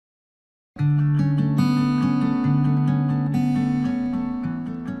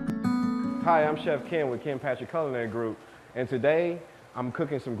Hi, I'm Chef Ken with Ken Patrick Culinary Group, and today I'm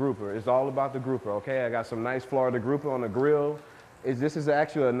cooking some grouper. It's all about the grouper, okay? I got some nice Florida grouper on the grill. This is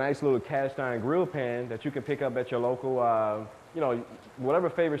actually a nice little cast iron grill pan that you can pick up at your local, whatever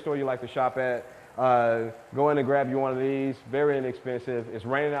favorite store you like to shop at. Go in and grab you one of these, very inexpensive. It's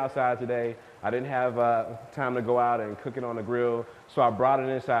raining outside today. I didn't have time to go out and cook it on the grill, so I brought it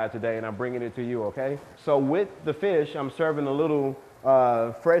inside today and I'm bringing it to you, okay? So with the fish, I'm serving a little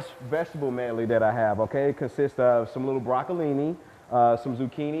fresh vegetable medley that I have, okay? It consists of some little broccolini, some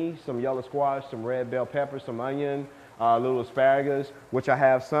zucchini, some yellow squash, some red bell pepper, some onion, little asparagus, which I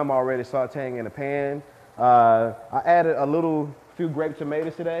have some already sauteing in the pan. I added a few grape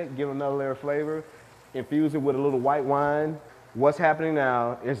tomatoes today, give it another layer of flavor. Infuse it with a little white wine. What's happening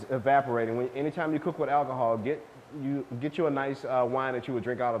now is evaporating. Anytime you cook with alcohol, get you a nice wine that you would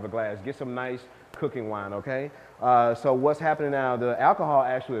drink out of a glass. Get some nice cooking wine, okay? So what's happening now, the alcohol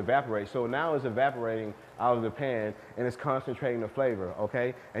actually evaporates. So now it's evaporating out of the pan and it's concentrating the flavor,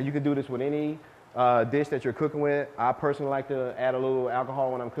 okay? And you can do this with any dish that you're cooking with. I personally like to add a little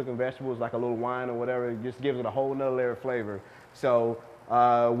alcohol when I'm cooking vegetables, like a little wine or whatever. It just gives it a whole nother layer of flavor. So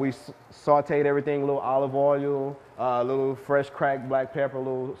we sauteed everything, a little olive oil, a little fresh cracked black pepper, a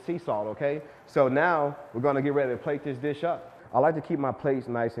little sea salt, okay? So now we're gonna get ready to plate this dish up. I like to keep my plates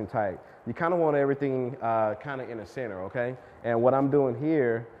nice and tight. You kind of want everything kind of in the center, okay? And what I'm doing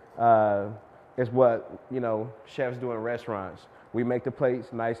here is what, chefs do in restaurants. We make the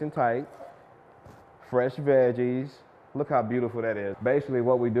plates nice and tight, fresh veggies. Look how beautiful that is. Basically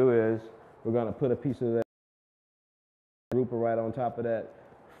what we do is we're gonna put a piece of that grouper right on top of that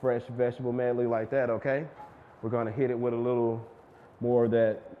fresh vegetable medley like that, okay? We're gonna hit it with a little more of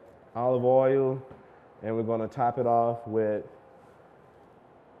that olive oil, and we're gonna top it off with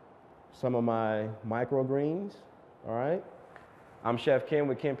some of my microgreens, all right? I'm Chef Ken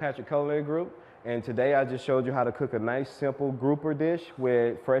with Ken Patrick Culinary Group, and today I just showed you how to cook a nice simple grouper dish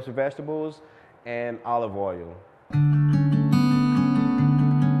with fresh vegetables and olive oil.